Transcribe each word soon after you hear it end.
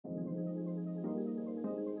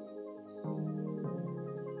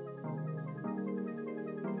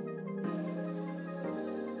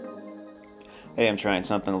Hey, I'm trying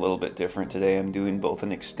something a little bit different today. I'm doing both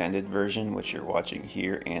an extended version, which you're watching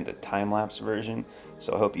here, and a time-lapse version.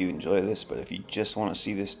 So I hope you enjoy this, but if you just want to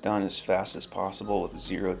see this done as fast as possible with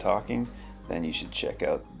zero talking, then you should check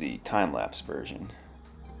out the time-lapse version.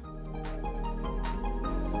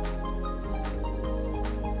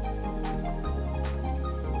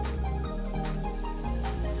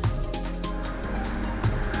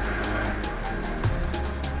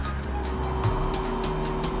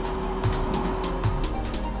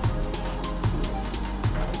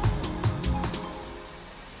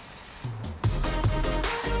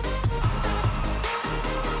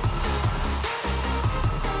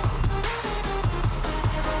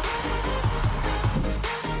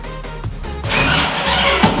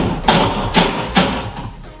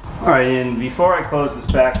 Alright, and before I close this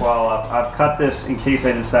back wall up, I've cut this in case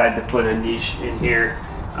I decide to put a niche in here.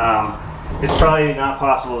 It's probably not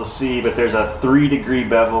possible to see, but there's a 3-degree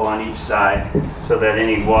bevel on each side so that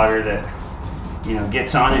any water that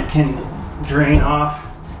gets on it can drain off.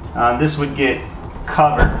 This would get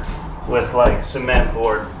covered with like cement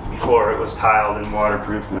board before it was tiled and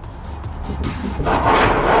waterproof.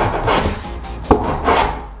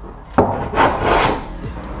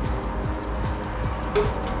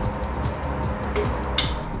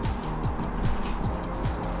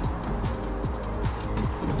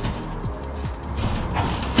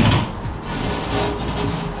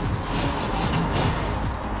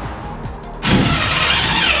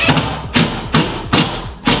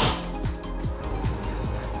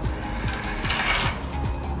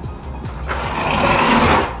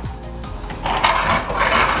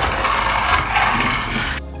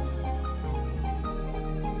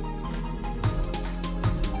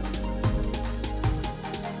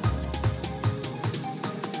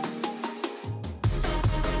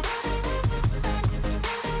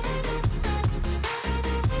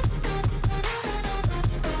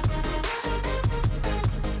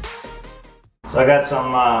 So I got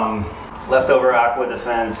some leftover Aqua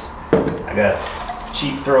Defense. I got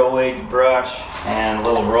cheap throwaway brush and a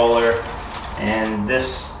little roller. And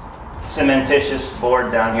this cementitious board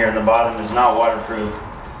down here in the bottom is not waterproof.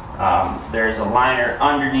 There's a liner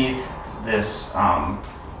underneath this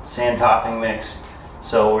sand topping mix.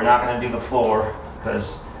 So we're not going to do the floor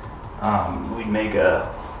because we'd make a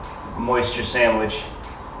moisture sandwich.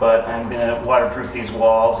 But I'm going to waterproof these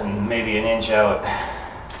walls and maybe an inch out.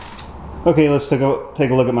 Okay, let's take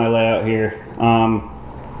a look at my layout here.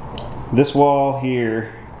 This wall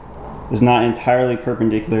here is not entirely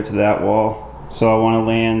perpendicular to that wall, so I want to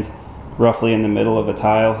land roughly in the middle of a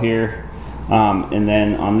tile here. And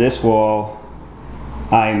then on this wall,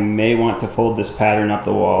 I may want to fold this pattern up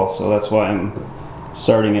the wall, so that's why I'm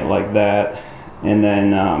starting it like that. And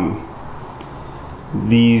then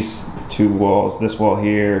these two walls, this wall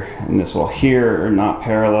here and this wall here, are not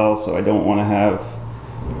parallel, so I don't want to have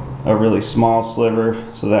a really small sliver,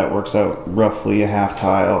 so that works out roughly a half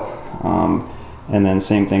tile. And then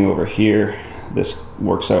same thing over here, this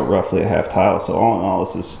works out roughly a half tile. So all in all,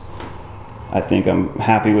 I think I'm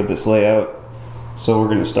happy with this layout, so we're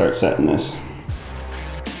going to start setting this.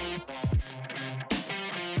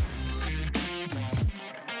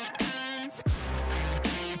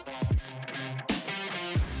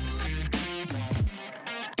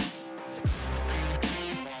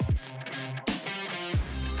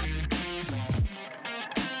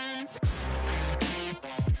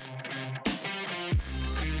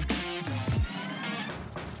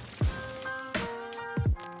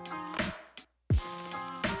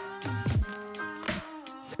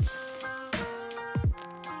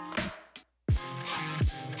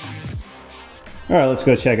 All right, let's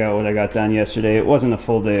go check out what I got done yesterday. It wasn't a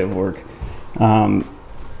full day of work.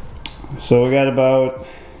 So we got about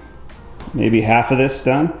maybe half of this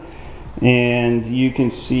done. And you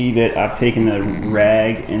can see that I've taken a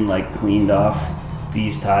rag and like cleaned off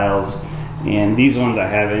these tiles. And these ones I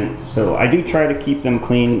haven't. So I do try to keep them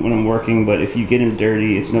clean when I'm working, but if you get them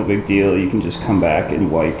dirty, it's no big deal. You can just come back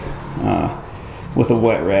and wipe with a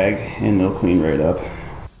wet rag and they'll clean right up.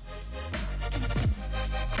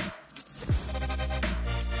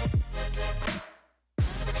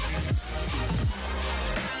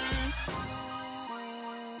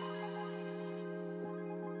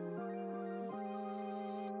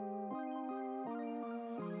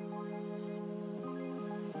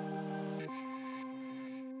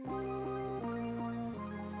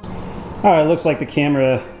 Alright, looks like the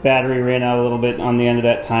camera battery ran out a little bit on the end of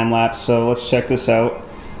that time lapse, so let's check this out.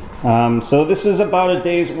 So this is about a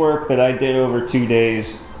day's work that I did over 2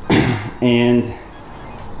 days, and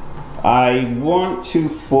I want to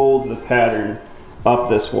fold the pattern up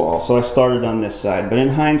this wall, so I started on this side, but in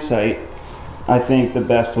hindsight I think the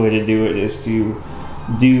best way to do it is to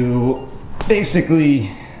do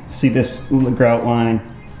basically, see this grout line,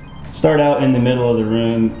 start out in the middle of the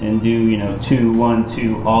room and do, you know, 2, 1,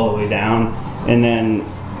 2 all the way down, and then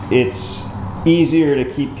it's easier to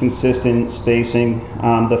keep consistent spacing.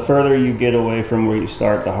 The further you get away from where you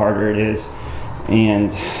start, the harder it is,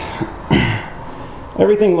 and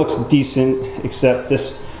everything looks decent except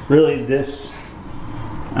this. Really, this,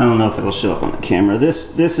 I don't know if it'll show up on the camera.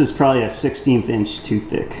 This is probably a 1/16 inch too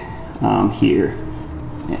thick here,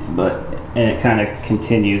 and it kind of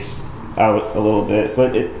continues out a little bit,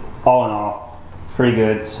 but it, all in all, pretty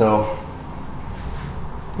good. So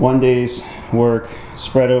 1 day's work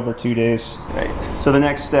spread over 2 days. Right. So the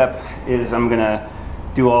next step is I'm gonna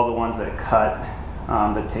do all the ones that cut,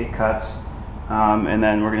 that take cuts, and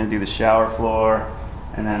then we're gonna do the shower floor,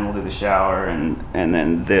 and then we'll do the shower, and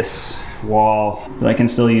then this wall. But I can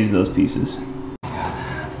still use those pieces.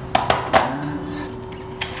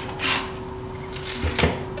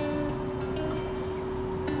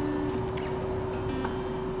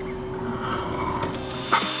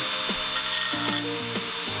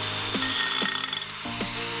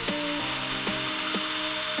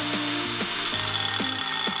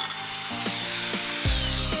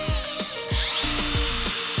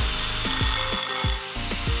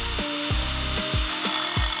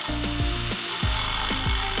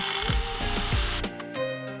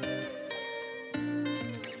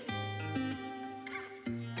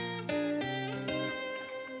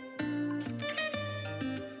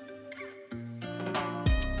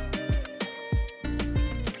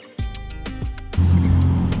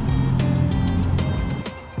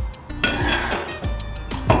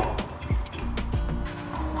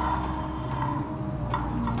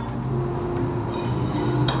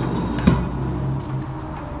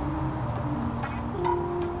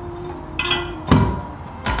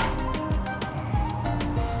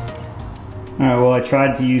 Alright, well, I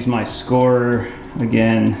tried to use my scorer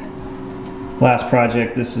again. Last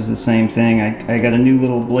project, this is the same thing. I got a new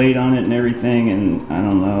little blade on it and everything, and I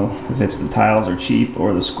don't know if it's the tiles are cheap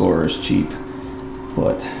or the scorer is cheap,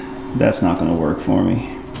 but that's not going to work for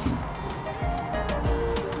me.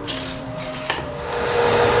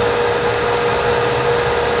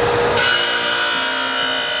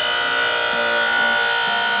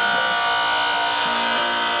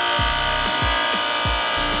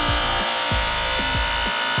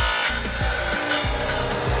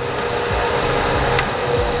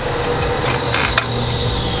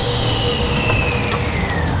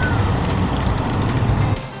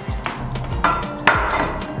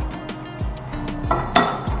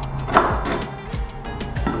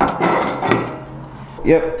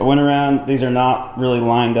 Yep, I went around, these are not really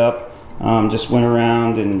lined up, just went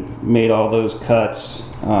around and made all those cuts,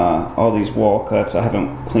 all these wall cuts. I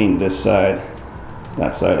haven't cleaned this side,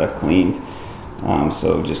 that side I've cleaned,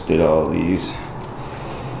 so just did all these.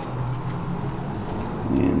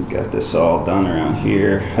 And got this all done around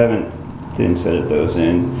here. Didn't set those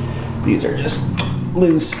in. These are just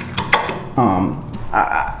loose.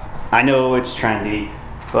 I know it's trendy,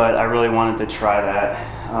 but I really wanted to try that.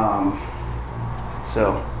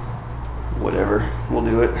 So, whatever, we'll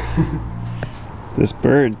do it. This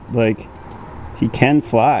bird, like, he can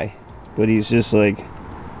fly, but he's just like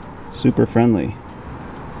super friendly.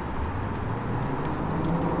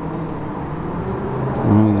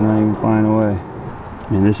 Oh, he's not even flying away.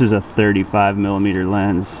 And this is a 35mm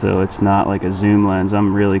lens, so it's not like a zoom lens.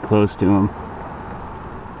 I'm really close to him.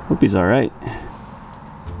 Hope he's all right.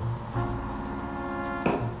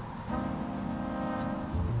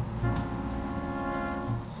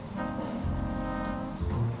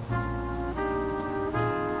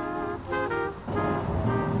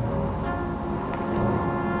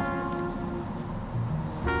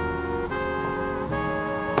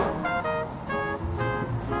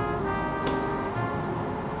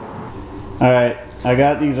 Alright, I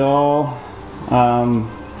got these all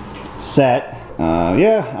set.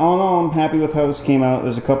 Yeah, all in all, I'm happy with how this came out.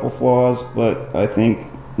 There's a couple flaws, but I think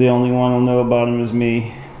the only one I'll know about them is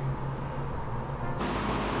me.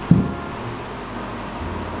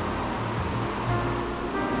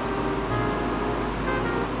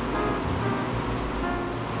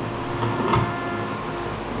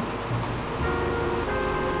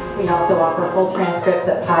 We also offer full transcripts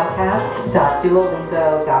at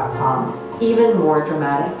podcast.duolingo.com. Even more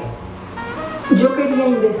dramatic. Yo quería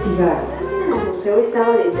investigar. ¿También el museo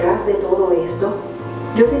estaba detrás de todo esto?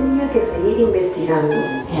 Yo tenía que seguir investigando.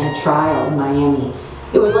 In a trial in Miami.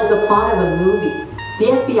 It was like the plot of a movie. The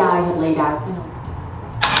FBI had laid out,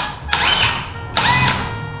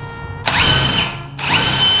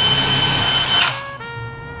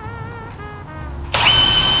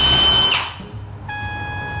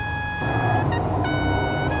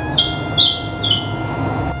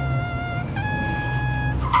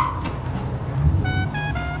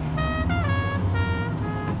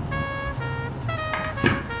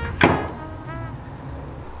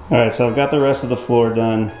 Alright, so I've got the rest of the floor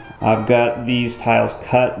done. I've got these tiles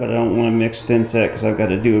cut, but I don't want to mix thin set because I've got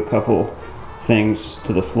to do a couple things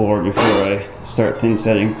to the floor before I start thin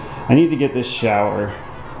setting. I need to get this shower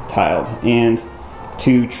tiled, and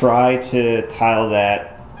to try to tile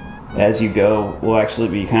that as you go will actually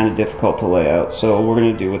be kind of difficult to lay out. So we're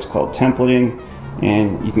going to do what's called templating,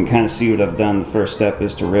 and you can kind of see what I've done. The first step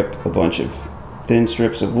is to rip a bunch of thin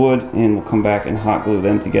strips of wood, and we'll come back and hot glue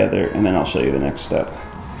them together, and then I'll show you the next step.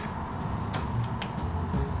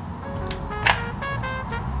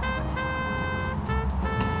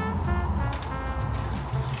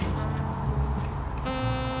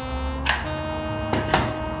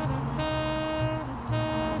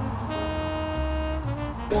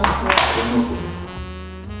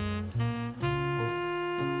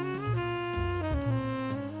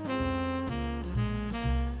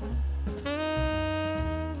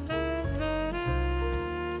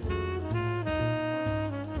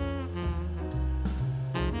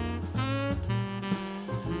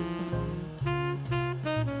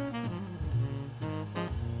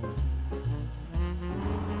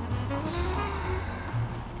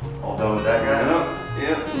 All done with that guy?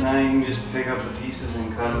 Yep, so now you can just pick up the pieces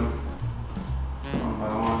and cut them one by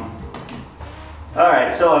one.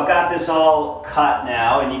 Alright, so I've got this all cut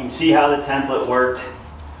now, and you can see how the template worked.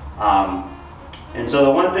 And so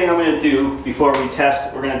the one thing I'm going to do before we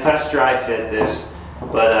test, we're going to test dry fit this,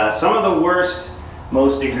 but some of the worst,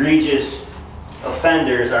 most egregious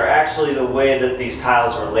offenders are actually the way that these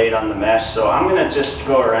tiles were laid on the mesh. So I'm going to just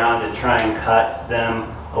go around and try and cut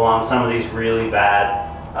them along some of these really bad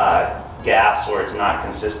gaps where it's not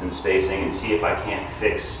consistent spacing, and see if I can't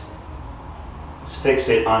fix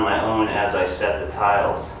it on my own as I set the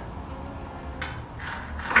tiles.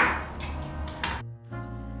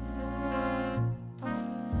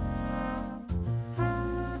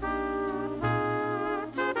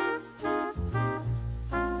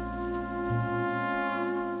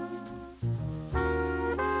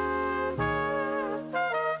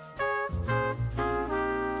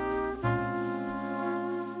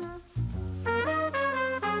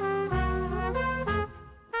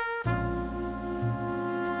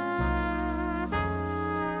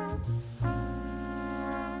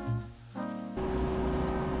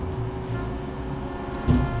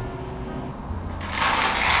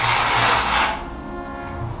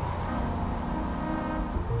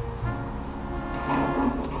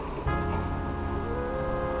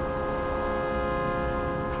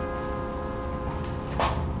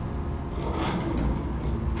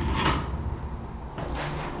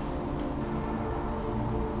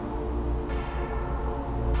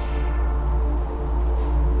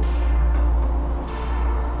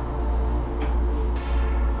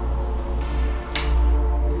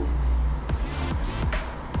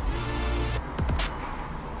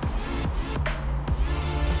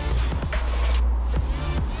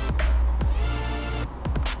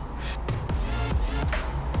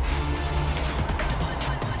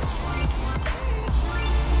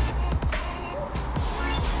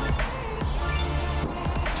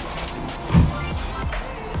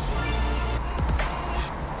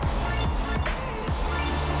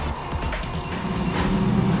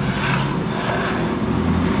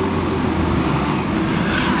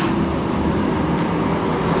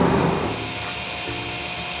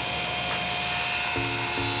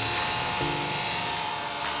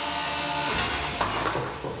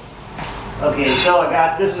 Okay, so I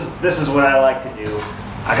got, this is what I like to do.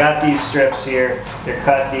 I got these strips here. They're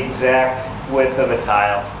cut the exact width of a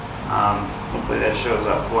tile. Hopefully that shows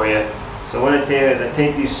up for you. So what I do is I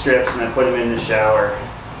take these strips and I put them in the shower.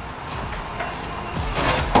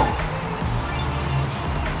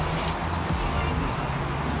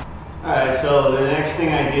 Alright, so the next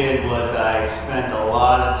thing I did was I spent a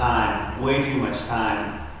lot of time, way too much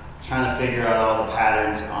time, trying to figure out all the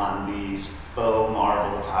patterns on these faux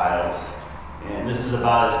marble tiles. And this is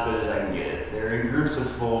about as good as I can get it. They're in groups of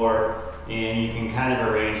 4, and you can kind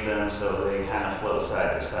of arrange them so they kind of flow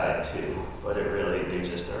side to side too. But they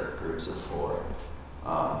just are groups of 4.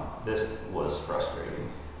 This was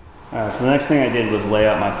frustrating. Alright, so the next thing I did was lay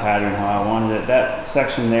out my pattern how I wanted it. That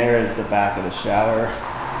section there is the back of the shower.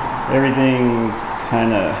 Everything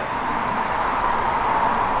kind of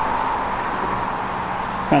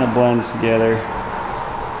blends together.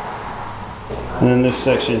 And then this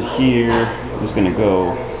section here is going to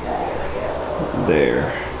go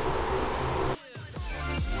there.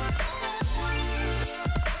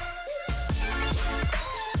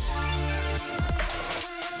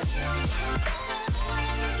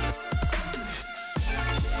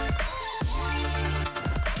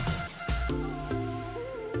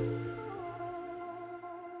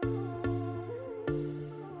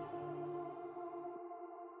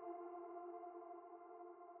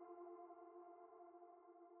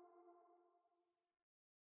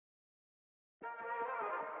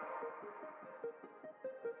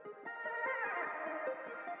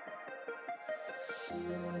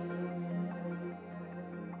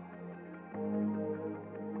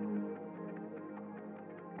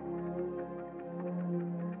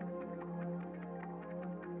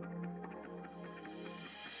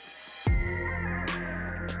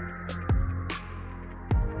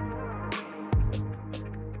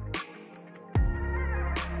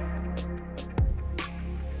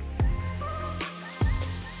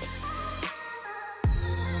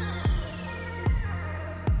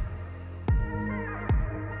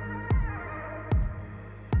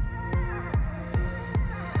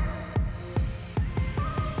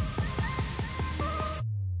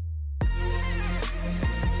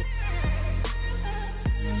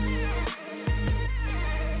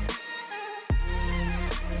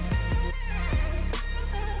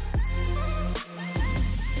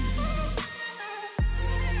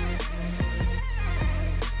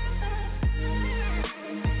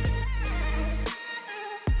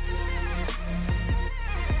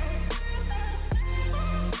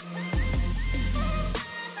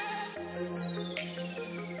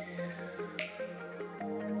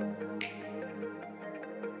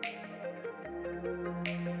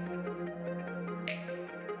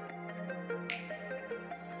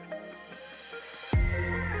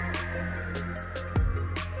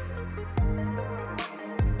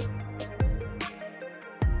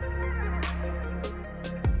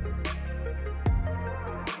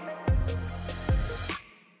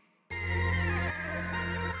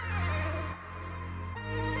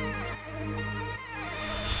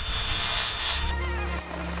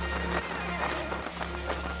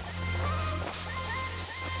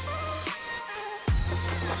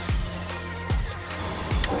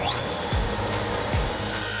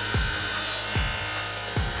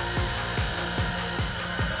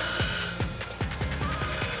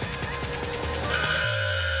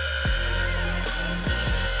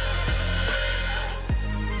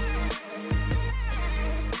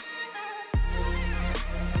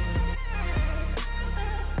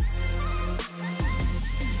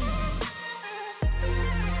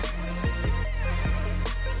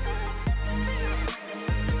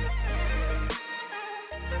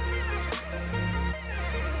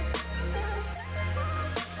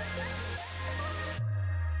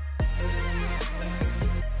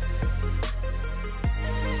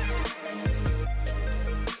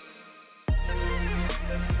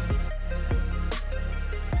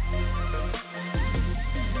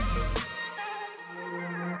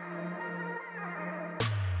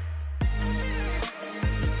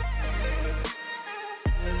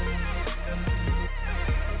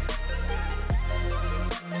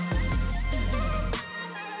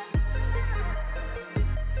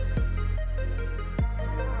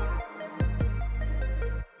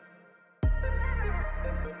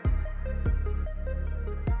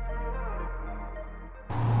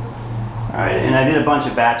 Alright, and I did a bunch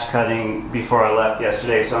of batch cutting before I left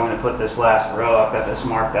yesterday, so I'm going to put this last row, I've got this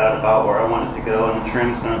marked out about where I want it to go, and the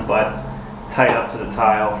trim's going to butt tight up to the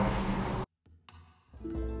tile.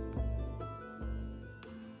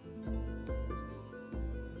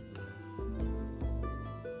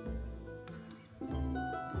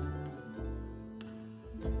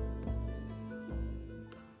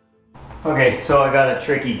 Okay, so I got a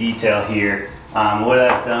tricky detail here. What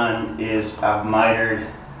I've done is I've mitered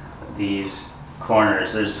these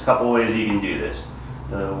corners. There's a couple ways you can do this.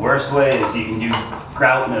 The worst way is you can do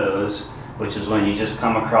grout nose, which is when you just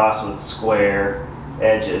come across with square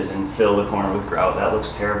edges and fill the corner with grout. That looks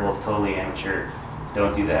terrible, it's totally amateur.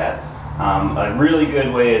 Don't do that. A really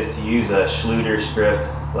good way is to use a Schluter strip,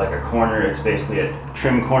 like a corner. It's basically a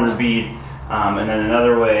trim corner bead. And then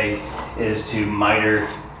another way is to miter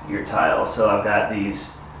your tiles. So I've got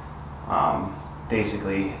these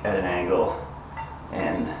basically at an angle,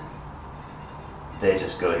 and they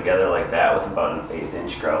just go together like that with about an 1/8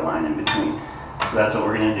 inch grout line in between. So that's what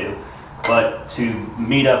we're going to do. But to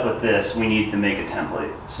meet up with this, we need to make a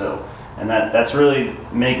template. So, and that's really,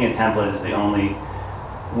 making a template is the only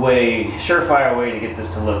way, surefire way to get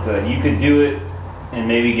this to look good. You could do it and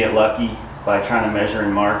maybe get lucky by trying to measure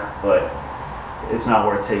and mark, but it's not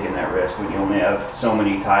worth taking that risk when you only have so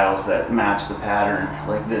many tiles that match the pattern.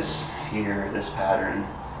 Like this here, this pattern,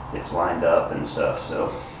 it's lined up and stuff.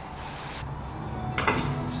 So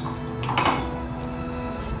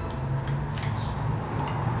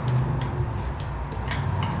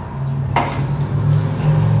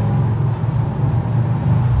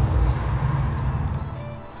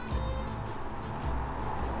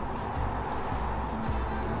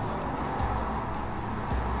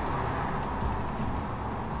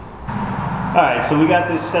alright, so we got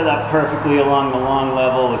this set up perfectly along the long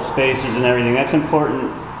level with spacers and everything. That's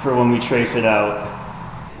important for when we trace it out.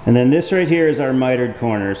 And then this right here is our mitered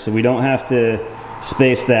corner, so we don't have to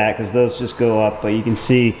space that because those just go up, but you can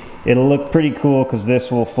see it'll look pretty cool because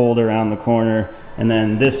this will fold around the corner, and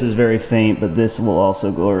then this is very faint, but this will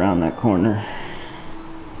also go around that corner.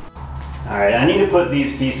 All right, I need to put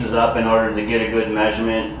these pieces up in order to get a good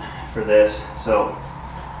measurement for this, so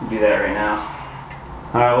I'll do that right now.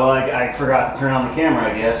 All right, well, I forgot to turn on the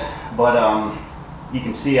camera, I guess, but you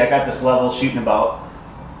can see I got this level shooting about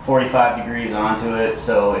 45 degrees onto it,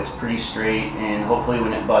 so it's pretty straight, and hopefully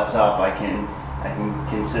when it butts up I can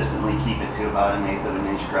consistently keep it to about 1/8 of an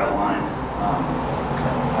inch grout line.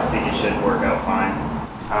 I think it should work out fine.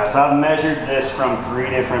 Alright, so I've measured this from 3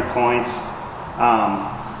 different points.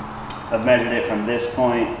 I've measured it from this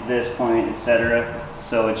point, etc.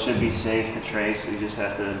 So it should be safe to trace. We just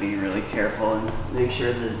have to be really careful and make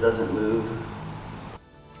sure that it doesn't move.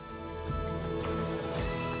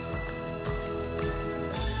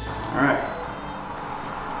 Alright.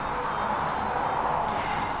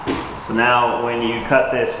 So now when you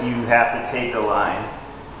cut this, you have to take a line.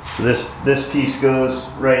 So this piece goes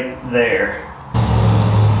right there.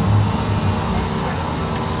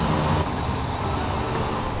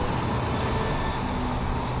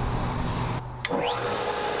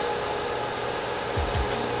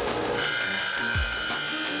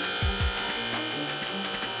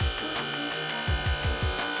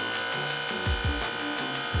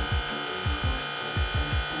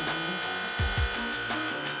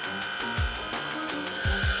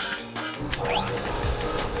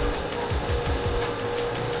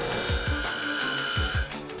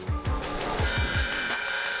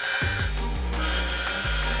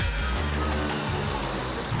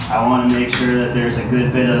 I want to make sure that there's a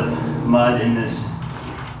good bit of mud in this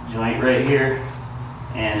joint right here,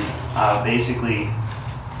 and basically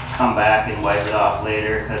come back and wipe it off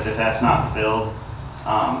later, because if that's not filled,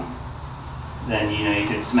 then you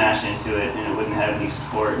could smash into it and it wouldn't have any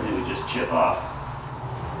support and it would just chip off.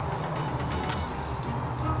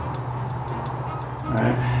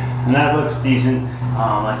 Alright, and that looks decent.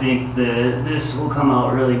 I think this will come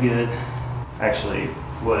out really good. Actually,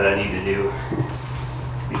 what I need to do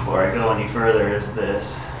before I go any further is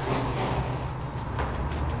this.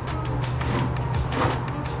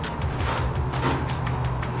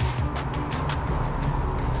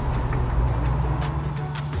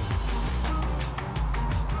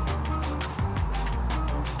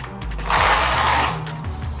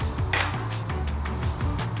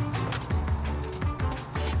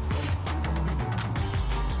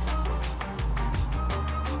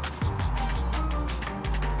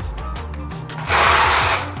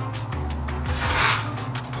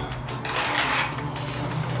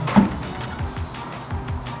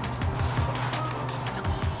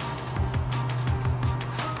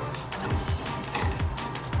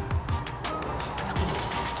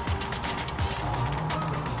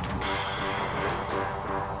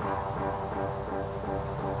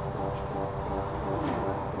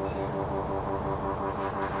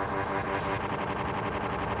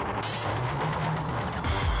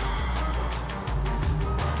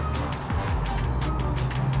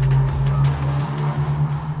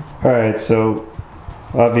 Alright, so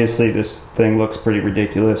obviously this thing looks pretty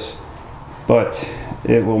ridiculous, but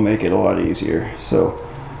it will make it a lot easier. So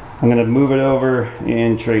I'm going to move it over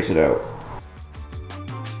and trace it out.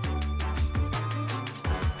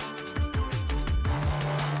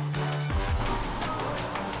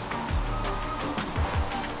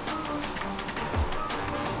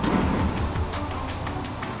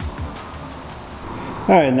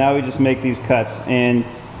 Alright, now we just make these cuts, and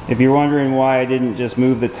if you're wondering why I didn't just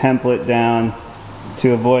move the template down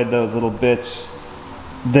to avoid those little bits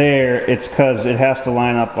there, it's because it has to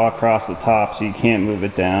line up across the top, so you can't move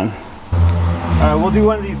it down. Alright, we'll do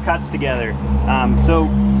one of these cuts together. So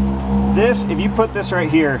this, if you put this right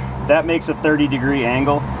here, that makes a 30-degree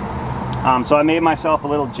angle. So I made myself a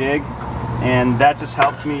little jig, and that just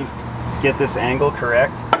helps me get this angle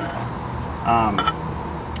correct.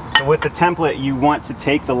 So with the template, you want to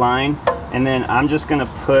take the line, and then I'm just going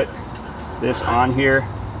to put this on here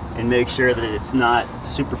and make sure that it's not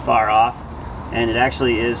super far off, and it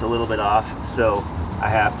actually is a little bit off, so I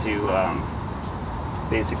have to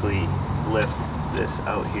basically lift this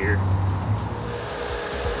out here.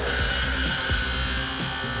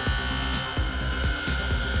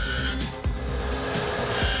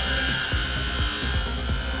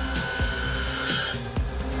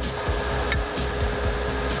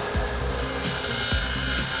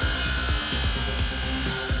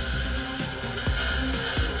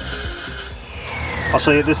 I'll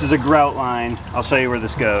show you, this is a grout line. I'll show you where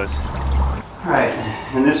this goes. All right,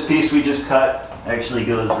 and this piece we just cut actually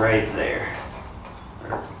goes right there.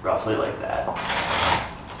 roughly like that.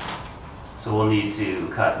 So we'll need to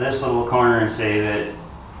cut this little corner and save it,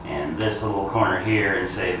 and this little corner here and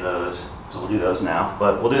save those. So we'll do those now,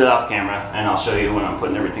 but we'll do that off camera and I'll show you when I'm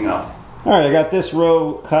putting everything up. All right, I got this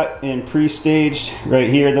row cut and pre-staged right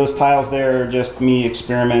here. Those tiles there are just me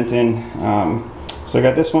experimenting. So I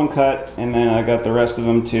got this one cut, and then I got the rest of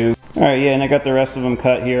them too. All right, yeah, and I got the rest of them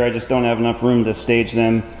cut here. I just don't have enough room to stage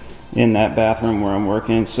them in that bathroom where I'm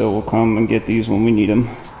working, so we'll come and get these when we need them.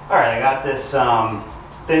 All right, I got this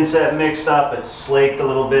thin set mixed up. It's slaked a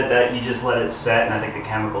little bit. That you just let it set, and I think the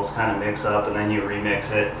chemicals kind of mix up, and then you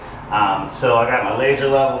remix it. So I got my laser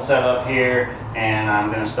level set up here, and I'm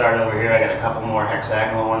going to start over here. I got a couple more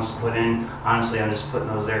hexagonal ones to put in. Honestly, I'm just putting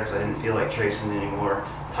those there because I didn't feel like tracing any more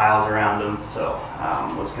tiles around them. So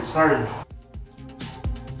let's get started.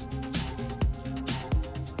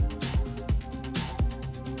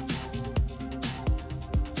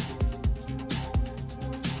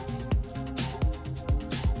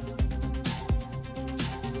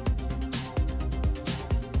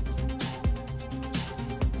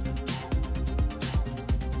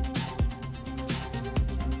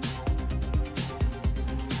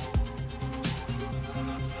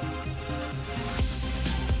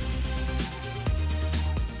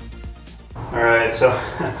 Alright, so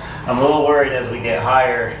I'm a little worried as we get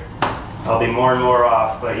higher, I'll be more and more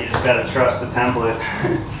off, but you just gotta trust the template.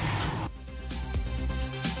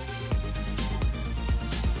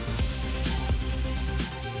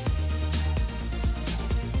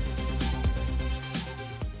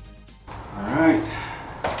 Alright,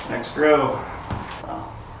 next row.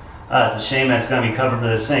 It's a shame that's gonna be covered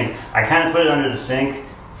with the sink. I kind of put it under the sink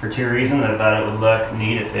for two reasons. I thought it would look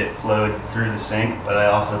neat if it flowed through the sink, but I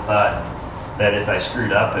also thought that if I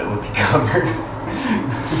screwed up, it would be covered.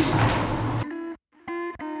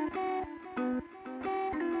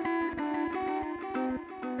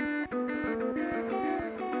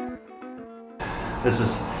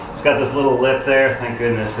 It's got this little lip there. Thank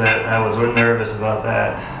goodness that I was nervous about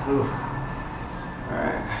that. Ooh. All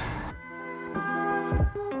right.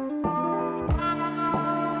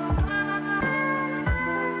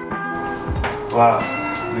 Wow,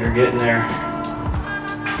 we are getting there.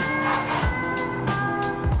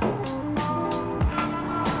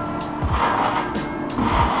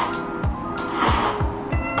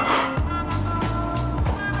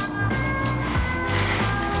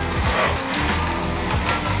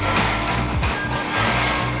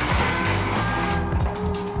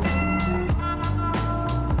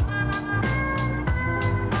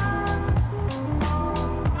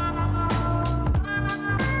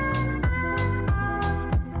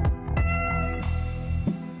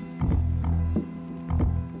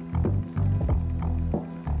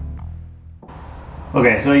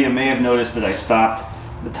 Okay, so you may have noticed that I stopped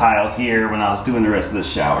the tile here when I was doing the rest of the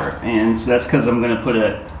shower, and so that's because I'm going to put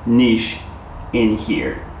a niche in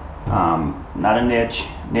here. Not a niche.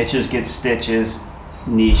 Niches get stitches,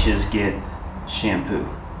 niches get shampoo,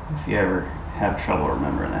 if you ever have trouble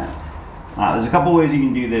remembering that. There's a couple ways you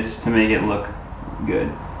can do this to make it look good.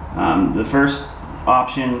 The first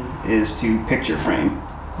option is to picture frame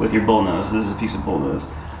with your bullnose. This is a piece of bullnose.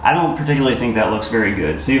 I don't particularly think that looks very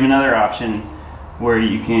good, so you have another option where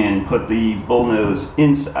you can put the bullnose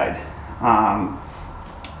inside. And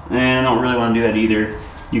I don't really want to do that either.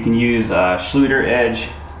 You can use Schluter edge.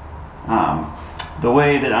 The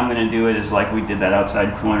way that I'm going to do it is like we did that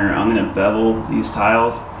outside corner. I'm going to bevel these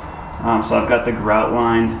tiles. So I've got the grout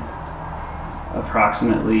line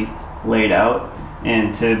approximately laid out.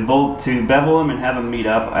 And to bevel them and have them meet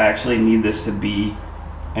up, I actually need this to be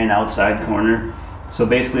an outside corner. So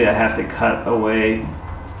basically I have to cut away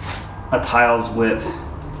a tile's width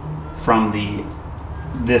from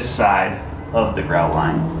this side of the grout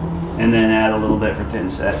line, and then add a little bit for thin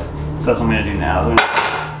set. So that's what I'm going to do now. I'm going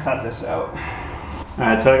to cut this out.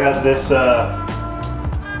 Alright, so I got this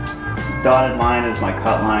dotted line as my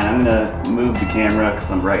cut line. I'm going to move the camera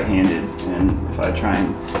because I'm right-handed, and if I try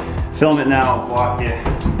and film it now, I'll block you.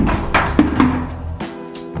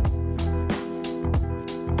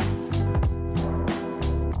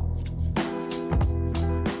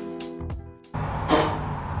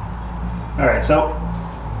 Alright, so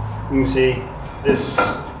you can see this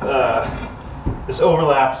this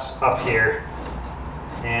overlaps up here,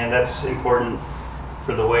 and that's important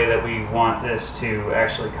for the way that we want this to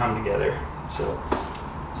actually come together. So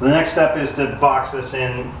the next step is to box this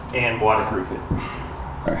in and waterproof it.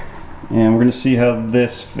 Alright, and we're going to see how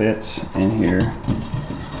this fits in here.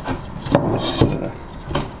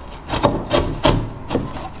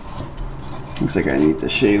 Looks like I need to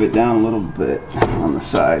shave it down a little bit on the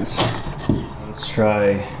sides. Let's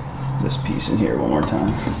try this piece in here one more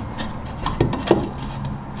time.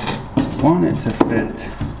 want it to fit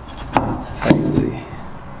tightly.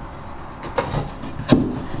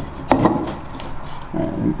 Alright,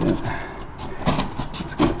 I think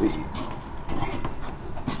that's going to be...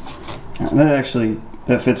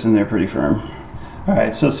 that fits in there pretty firm.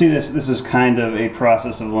 Alright, so see this is kind of a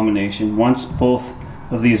process of elimination. Once both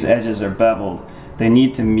of these edges are beveled, they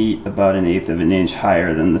need to meet about 1/8 of an inch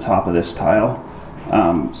higher than the top of this tile.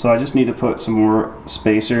 So I just need to put some more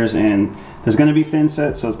spacers, and there's going to be thin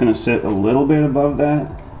set, so it's going to sit a little bit above that.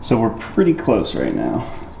 So we're pretty close right now.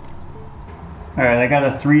 Alright, I got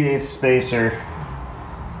a 3/8 spacer,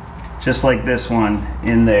 just like this one,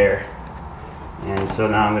 in there. And so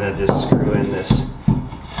now I'm going to just screw in this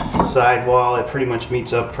side wall. It pretty much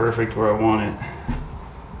meets up perfect where I want it.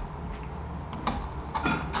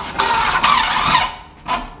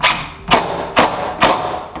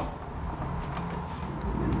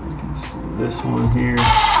 This one here.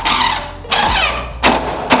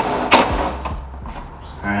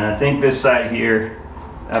 Alright, I think this side here,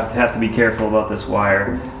 I have to be careful about this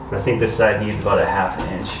wire, but I think this side needs about 1/2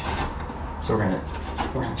 inch. So we're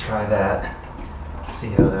gonna try that, see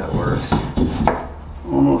how that works.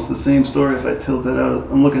 Almost the same story if I tilt that out.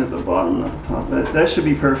 I'm looking at the bottom, not the top. That should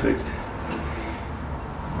be perfect.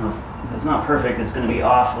 Well, if it's not perfect, it's gonna be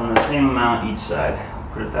off on the same amount each side.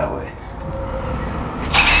 Put it that way.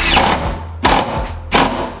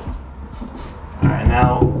 Alright,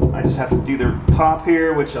 now I just have to do the top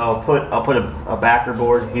here, which I'll put a backer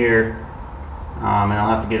board here, and I'll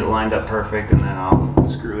have to get it lined up perfect, and then I'll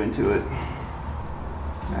screw into it.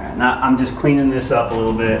 Alright, now I'm just cleaning this up a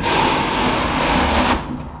little bit.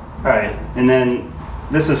 Alright, and then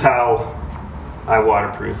this is how I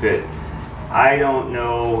waterproof it. I don't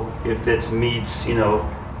know if this meets, you know,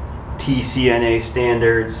 TCNA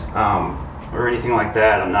standards or anything like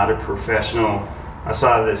that. I'm not a professional. I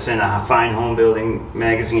saw this in a Fine Home Building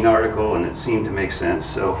magazine article, and it seemed to make sense.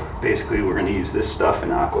 So basically we're going to use this stuff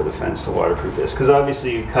in Aqua Defense to waterproof this, because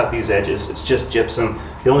obviously you've cut these edges. It's just gypsum.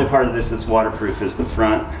 The only part of this that's waterproof is the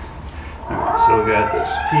front. Alright, so we got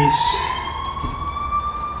this piece.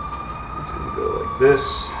 It's going to go like this.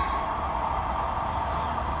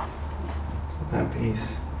 So that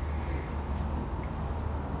piece.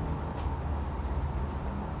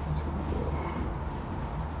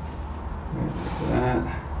 That,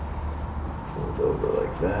 fold over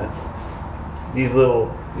like that. These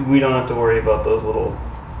little, we don't have to worry about those little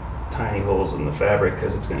tiny holes in the fabric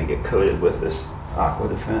because it's going to get coated with this Aqua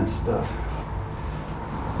Defense stuff.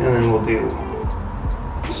 And then we'll do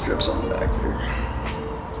strips on the back there.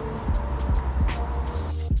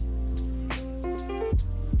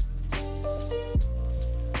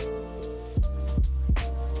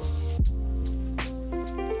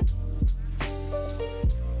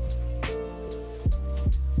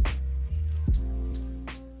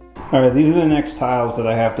 Alright, these are the next tiles that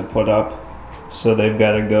I have to put up, so they've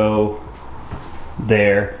got to go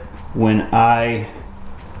there. When I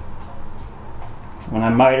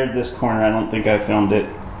mitered this corner, I don't think I filmed it,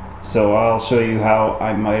 so I'll show you how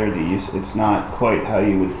I miter these. It's not quite how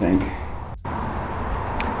you would think.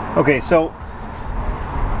 Okay, so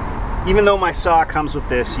even though my saw comes with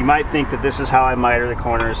this, you might think that this is how I miter the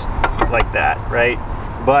corners, like that, right?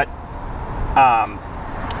 But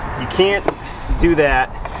you can't do that,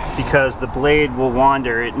 because the blade will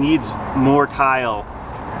wander. It needs more tile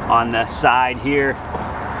on the side here.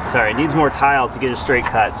 Sorry, it needs more tile to get a straight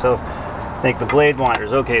cut. So I think the blade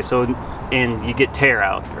wanders. Okay, so and you get tear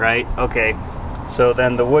out, right? Okay, so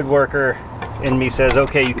then the woodworker in me says,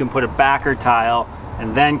 okay, you can put a backer tile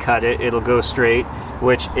and then cut it. It'll go straight,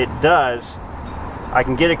 which it does. I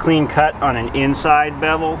can get a clean cut on an inside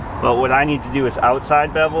bevel, but what I need to do is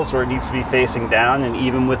outside bevel, so it needs to be facing down, and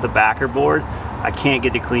even with the backer board, I can't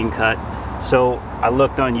get a clean cut. So I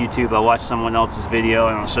looked on YouTube, I watched someone else's video,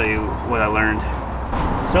 and I'll show you what I learned.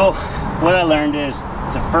 So what I learned is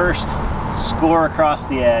to first score across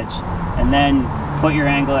the edge, and then put your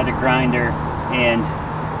angle at a grinder, and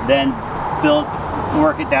then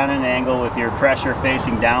work it down at an angle with your pressure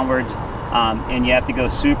facing downwards, and you have to go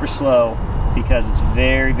super slow, because it's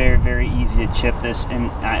very, very, very easy to chip this. And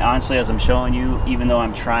I, honestly, as I'm showing you, even though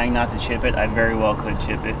I'm trying not to chip it, I very well could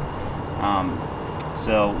chip it.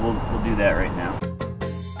 So we'll do that right now.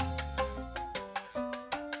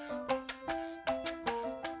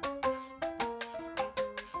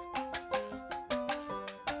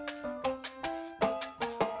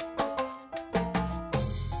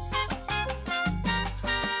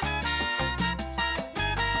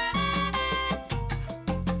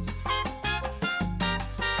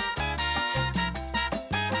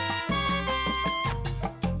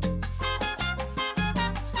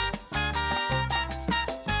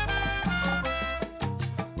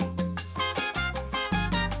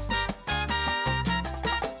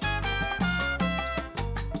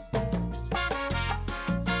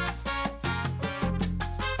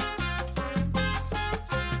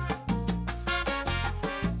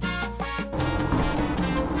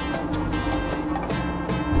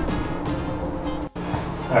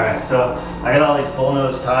 Alright, so I got all these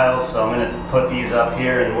bullnose tiles, so I'm going to put these up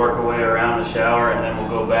here and work our way around the shower, and then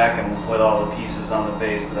we'll go back and we'll put all the pieces on the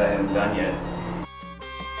base that I haven't done yet.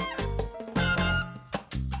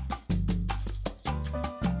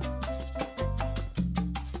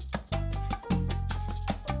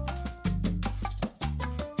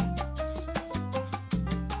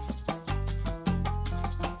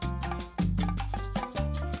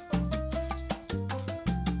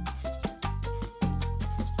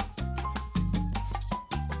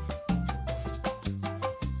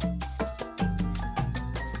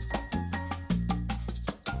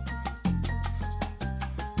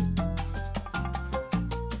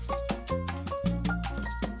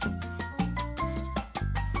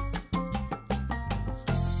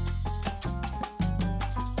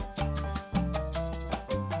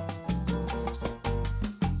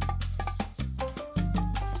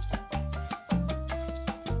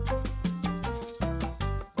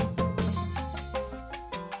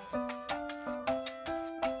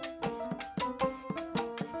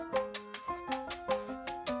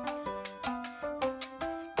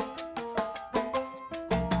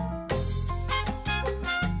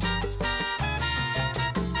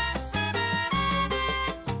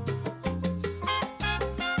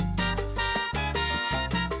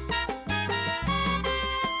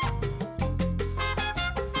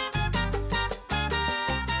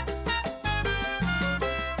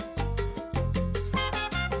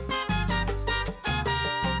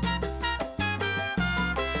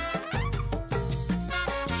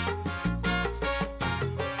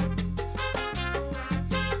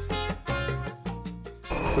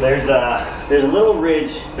 So there's a little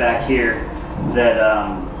ridge back here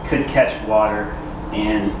that could catch water,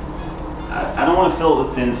 and I don't want to fill it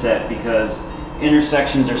with thin set because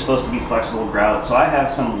intersections are supposed to be flexible grout. So I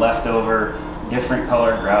have some leftover different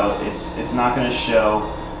colored grout. It's not going to show,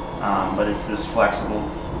 but it's this flexible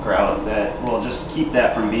grout that will just keep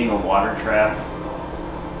that from being a water trap.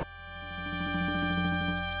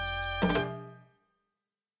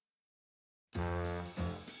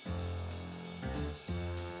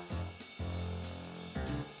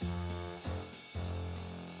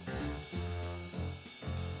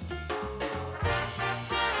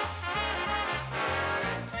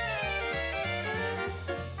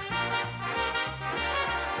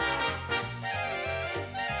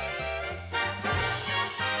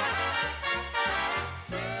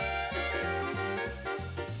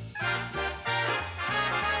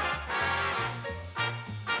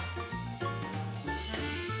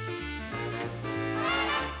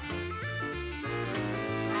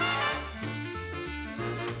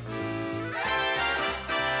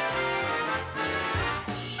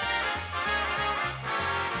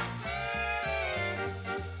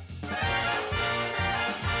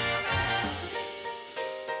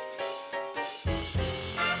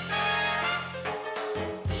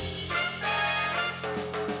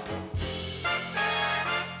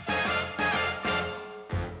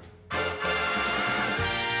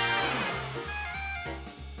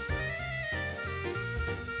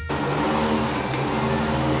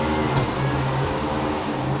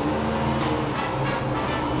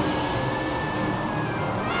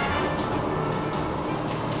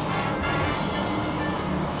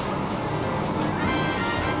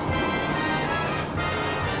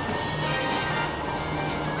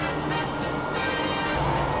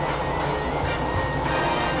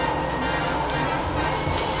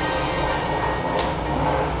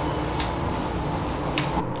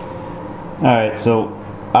 Alright, so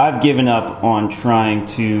I've given up on trying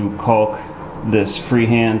to caulk this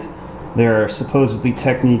freehand. There are supposedly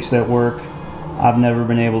techniques that work. I've never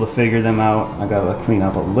been able to figure them out. I gotta clean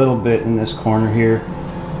up a little bit in this corner here.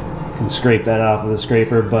 Can scrape that off with a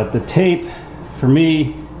scraper, but the tape, for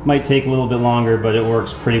me, might take a little bit longer, but it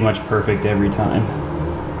works pretty much perfect every time.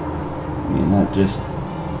 I mean, that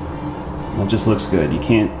just looks good. You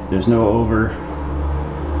can't, there's no over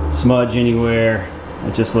smudge anywhere.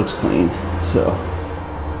 It just looks clean. So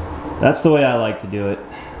that's the way I like to do it.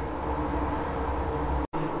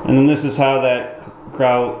 And then this is how that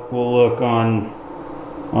grout will look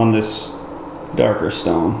on this darker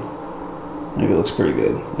stone. I think it looks pretty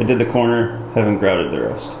good. I did the corner, haven't grouted the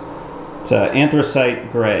rest. It's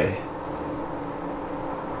Anthracite Gray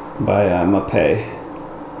by Mapei.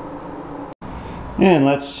 And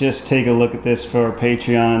let's just take a look at this for our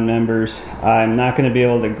Patreon members. I'm not going to be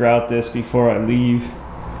able to grout this before I leave,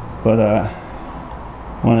 but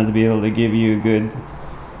wanted to be able to give you a good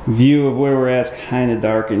view of where we're at. It's kind of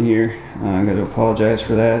dark in here. I'm going to apologize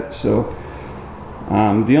for that. So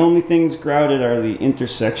the only things grouted are the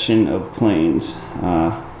intersection of planes.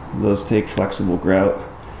 Those take flexible grout.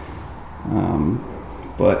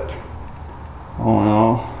 But all in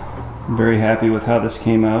all, I'm very happy with how this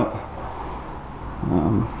came out.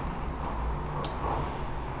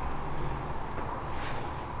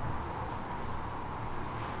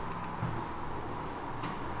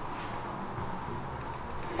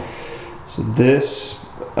 So this,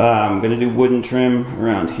 I'm going to do wooden trim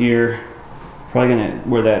around here. Probably going to,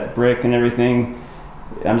 where that brick and everything,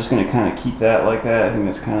 I'm just going to kind of keep that like that. I think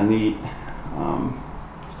that's kind of neat.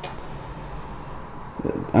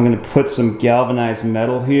 I'm going to put some galvanized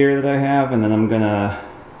metal here that I have, and then I'm going to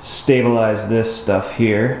stabilize this stuff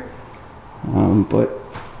here. But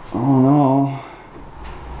all in all,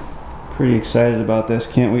 pretty excited about this.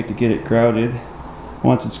 Can't wait to get it grouted.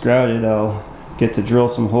 Once it's grouted, I'll get to drill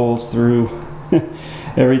some holes through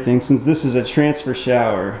everything. Since this is a transfer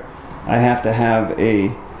shower, I have to have a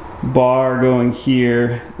bar going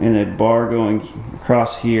here and a bar going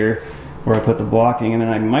across here where I put the blocking, and then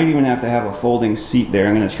I might even have to have a folding seat there.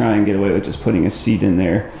 I'm going to try and get away with just putting a seat in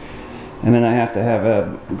there. And then I have to have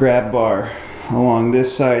a grab bar along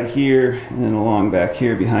this side here and then along back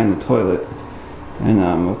here behind the toilet. And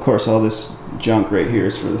of course all this junk right here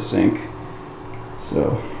is for the sink.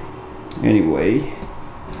 So anyway,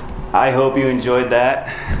 I hope you enjoyed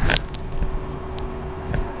that.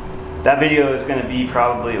 That video is going to be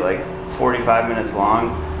probably like 45 minutes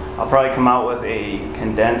long. I'll probably come out with a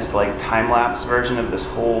condensed like time-lapse version of this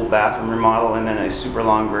whole bathroom remodel, and then a super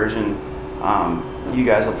long version. You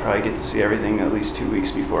guys will probably get to see everything at least 2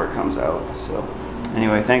 weeks before it comes out. So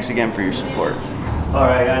anyway, thanks again for your support.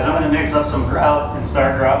 Alright guys, I'm going to mix up some grout and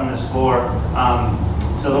start grouting this floor.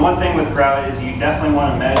 So the one thing with grout is you definitely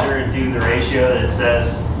want to measure and do the ratio that it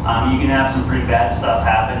says. You can have some pretty bad stuff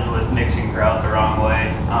happen with mixing grout the wrong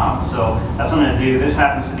way. So that's what I'm going to do. This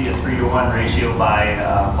happens to be a 3-to-1 ratio by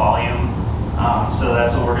volume. So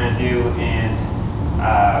that's what we're going to do, and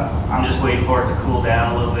I'm just waiting for it to cool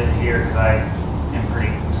down a little bit here because I am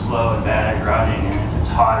pretty slow and bad at grouting, and if it's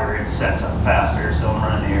hotter it sets up faster, so I'm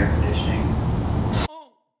running the air conditioning.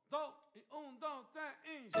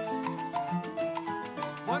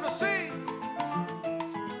 Bueno, sí.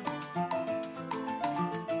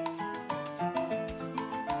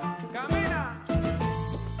 Camina.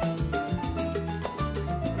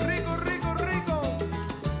 Rico, rico, rico.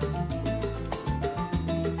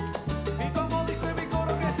 Y como dice mi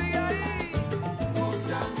coro que sigue ahí.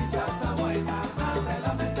 Escucha mi salsa buena, abre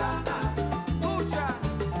la ventana. Escucha.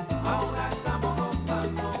 Ahora estamos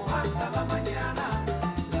gozando hasta la mañana.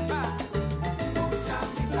 Escucha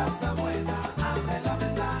mi salsa buena, abre la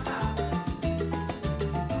ventana.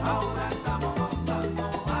 Ahora estamos gozando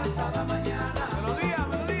hasta la mañana. Melodía,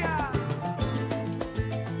 melodía.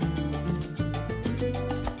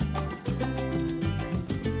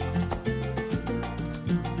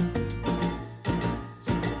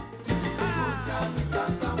 Escucha mi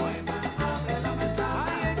salsa buena, abre la ventana.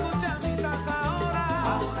 Ay, escucha mi salsa ahora.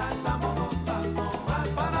 Ahora estamos gozando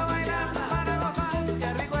para bailar, para gozar, qué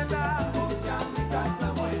rico está. Escucha mi salsa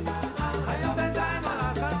buena, ay, yo te traigo la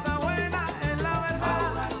salsa buena, es la verdad.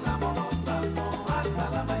 Ahora estamos gozando hasta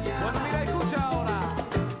la mañana. Bueno, mira, escucha ahora.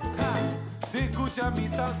 Si escucha mi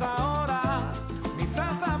salsa ahora, mi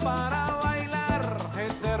salsa para bailar,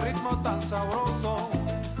 este ritmo tan sabroso,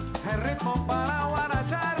 el ritmo para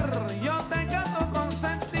guarachar. Yo te canto con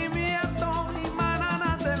sentimiento y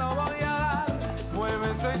manana te lo voy a dar.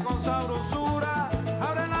 Muévese con sabrosura,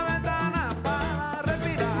 abre la ventana para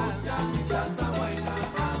respirar. Escucha mi salsa buena,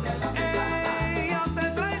 abre la ventana. Yo te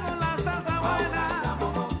traigo la salsa buena. Estamos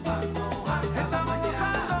gozando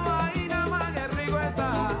ahí nada más, que rico está.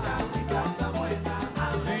 Escucha mi salsa buena,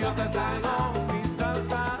 si yo te traigo mi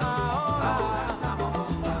salsa ahora. Estamos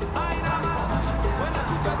gozando ahí nada más. Bueno,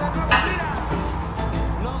 escúchate, pero mira.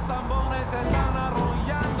 Los tambores se están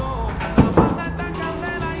arrollando, la banda está en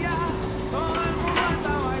candela ya, todo el mundo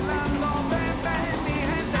está bailando. Vete, mi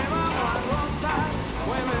gente, vamos a gozar.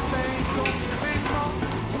 Muévese con mi ritmo,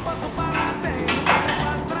 un paso para adelante, un paso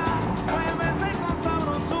para atrás. Muévese con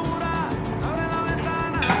sabrosura, abre la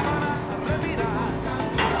ventana para respirar.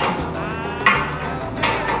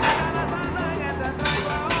 Sigue la salsa que te traigo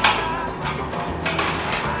ahora.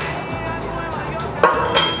 Ay, a Nueva York.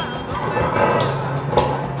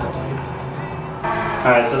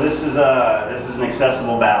 Alright, so this is an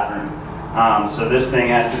accessible bathroom. So this thing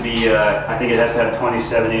has to be, I think it has to have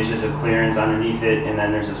 27 inches of clearance underneath it, and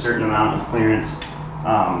then there's a certain amount of clearance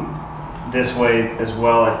this way as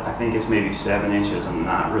well. I think it's maybe 7 inches, I'm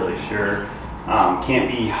not really sure. Can't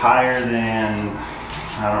be higher than,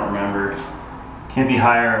 I don't remember, can't be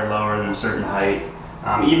higher or lower than a certain height.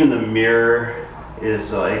 Even the mirror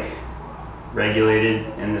is like regulated,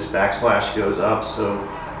 and this backsplash goes up, so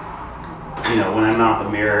you know, when I mount the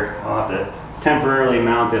mirror, I'll have to temporarily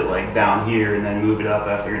mount it like down here and then move it up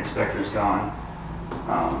after inspector's gone.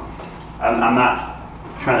 I'm not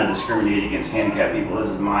trying to discriminate against handicapped people. This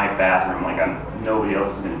is my bathroom. Like, nobody else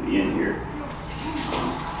is going to be in here.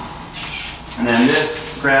 And then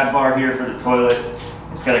this grab bar here for the toilet,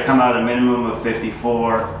 it's got to come out a minimum of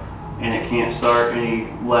 54, and it can't start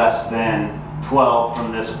any less than 12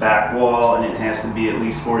 from this back wall, and it has to be at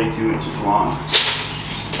least 42 inches long.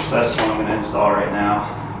 So that's what I'm going to install right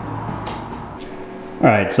now.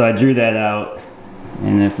 Alright, so I drew that out,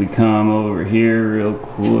 and if we come over here real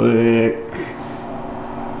quick,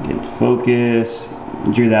 get focus,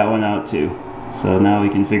 drew that one out too. So now we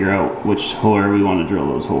can figure out which hole we want to drill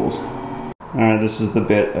those holes. Alright, this is the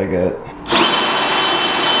bit I got.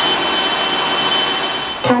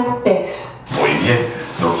 Cantes. Muy bien,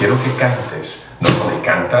 no quiero que cantes. No puede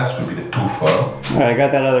cantas will be the too far. Alright, I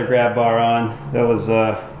got that other grab bar on. That was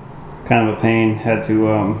kind of a pain. Had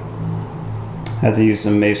to use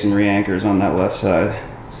some masonry anchors on that left side.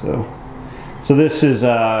 So this is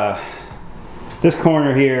this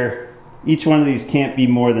corner here. Each one of these can't be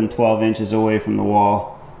more than 12 inches away from the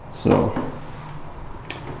wall. So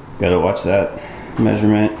gotta watch that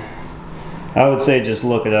measurement. I would say just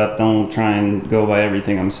look it up. Don't try and go by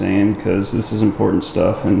everything I'm saying, because this is important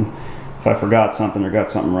stuff, and if I forgot something or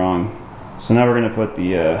got something wrong. So now we're gonna put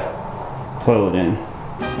the toilet in.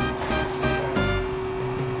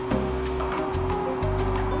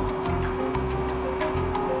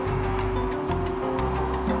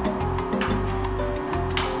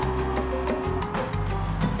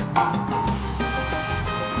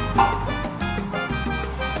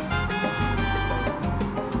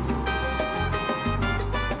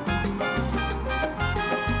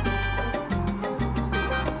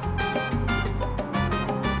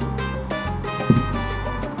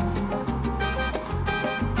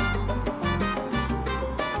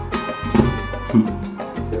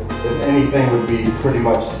 If anything would be pretty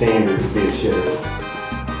much standard to be a shitter.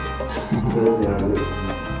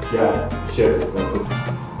 Yeah, shitters. That's it.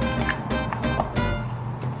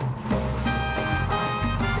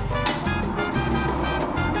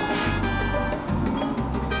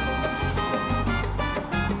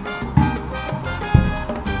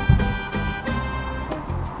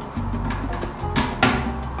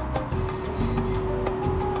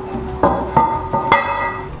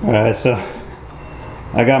 Alright, so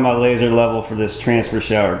I got my laser level for this transfer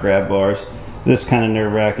shower grab bars. This is kind of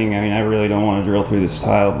nerve-wracking. I mean, I really don't want to drill through this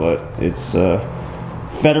tile, but it's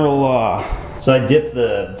federal law. So I dip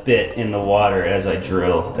the bit in the water as I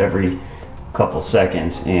drill every couple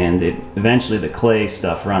seconds, and eventually the clay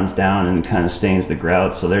stuff runs down and kind of stains the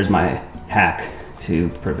grout. So there's my hack to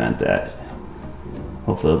prevent that.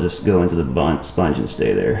 Hopefully it'll just go into the sponge and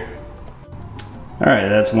stay there. Alright,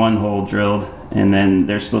 that's one hole drilled, and then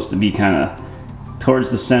they're supposed to be kind of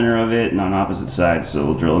towards the center of it and on opposite sides, so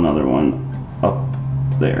we'll drill another one up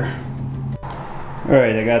there.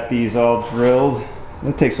 Alright, I got these all drilled.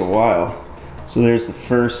 That takes a while. So there's the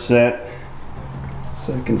first set,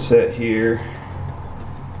 second set here,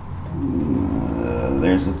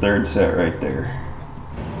 there's the third set right there.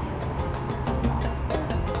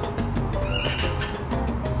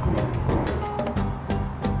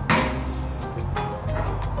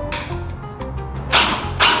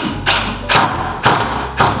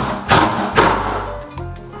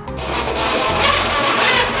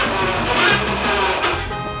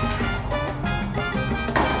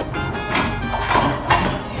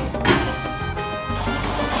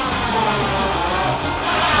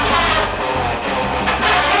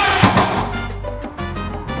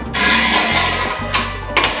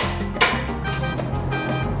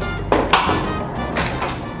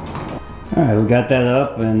 Alright, we got that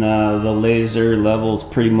up, and the laser level's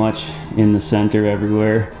pretty much in the center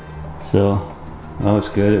everywhere, so that looks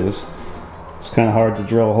good. It's kind of hard to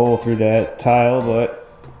drill a hole through that tile, but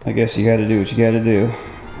I guess you got to do what you got to do.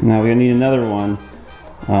 Now we need another one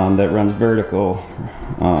that runs vertical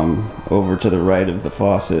over to the right of the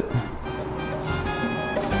faucet.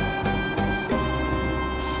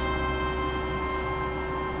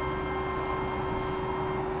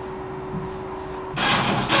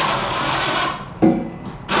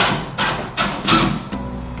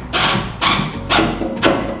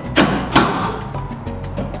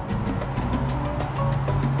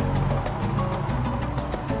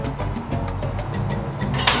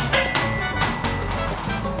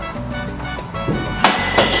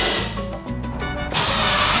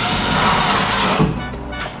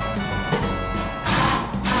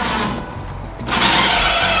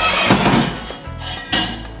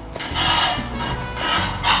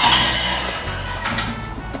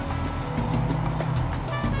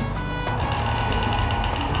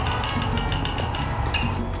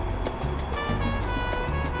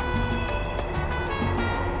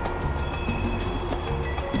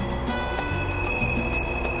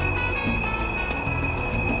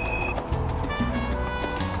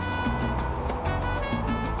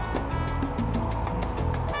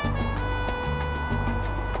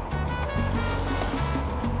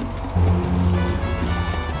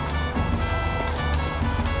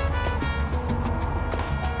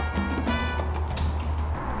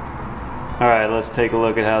 let's take a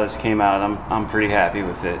look at how this came out. I'm pretty happy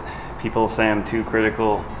with it. People say I'm too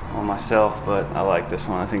critical on myself, but I like this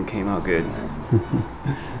one. I think it came out good.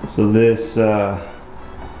 So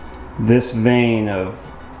this vein of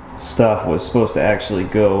stuff was supposed to actually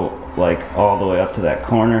go like all the way up to that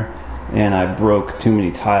corner, and I broke too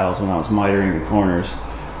many tiles when I was mitering the corners.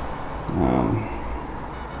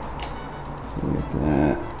 So look at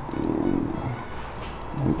that.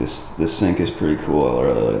 I think this sink is pretty cool.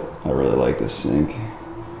 I really like this sink.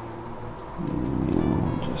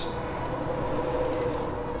 Just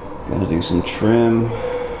gotta do some trim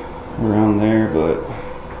around there, but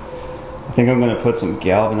I think I'm gonna put some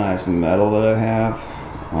galvanized metal that I have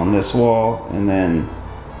on this wall, and then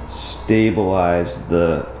stabilize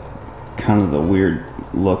the kind of the weird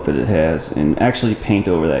look that it has, and actually paint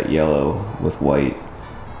over that yellow with white.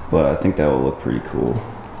 But I think that will look pretty cool.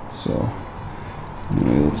 So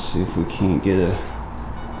anyway, let's see if we can't get a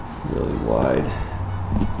really wide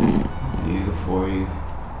view for you.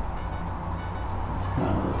 It's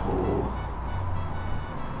kind of the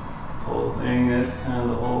whole thing. That's kind of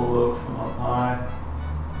the whole look from up high.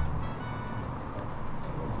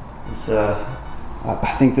 It's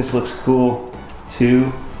I think this looks cool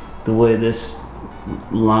too, the way this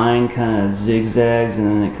line kind of zigzags and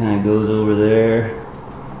then it kind of goes over there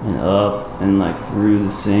and up and like through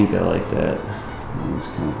the sink. I like that. It's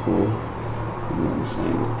kind of cool. And then the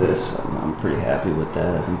same with this. I'm pretty happy with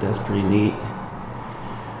that. I think that's pretty neat.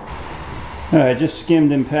 Alright, just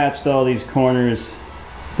skimmed and patched all these corners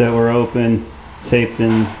that were open, taped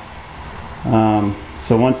in.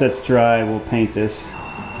 So once that's dry, we'll paint this.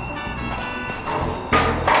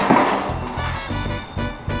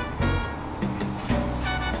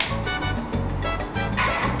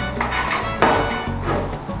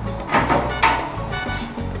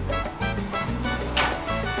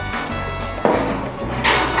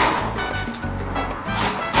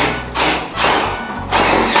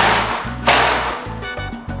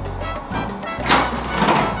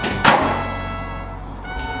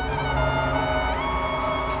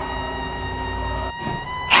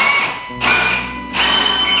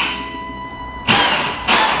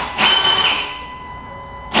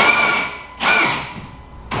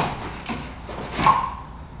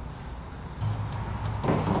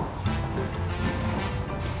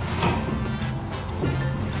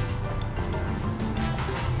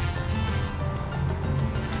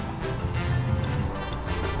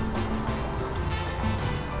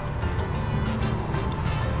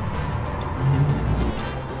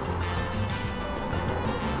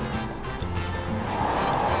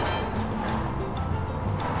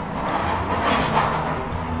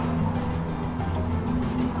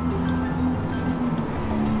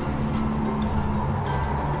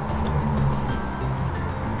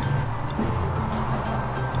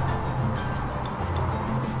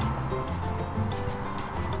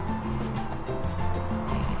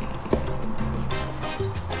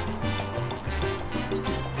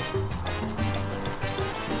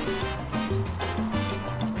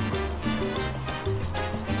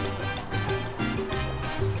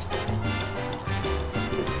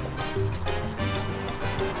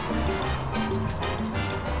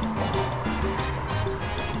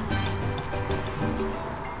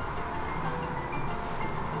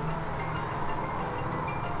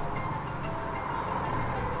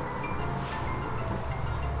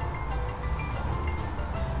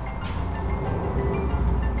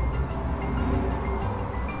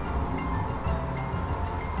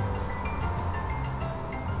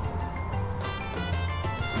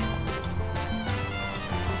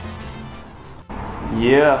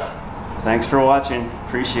 Yeah, thanks for watching.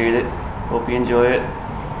 Appreciate it. Hope you enjoy it.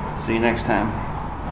 See you next time.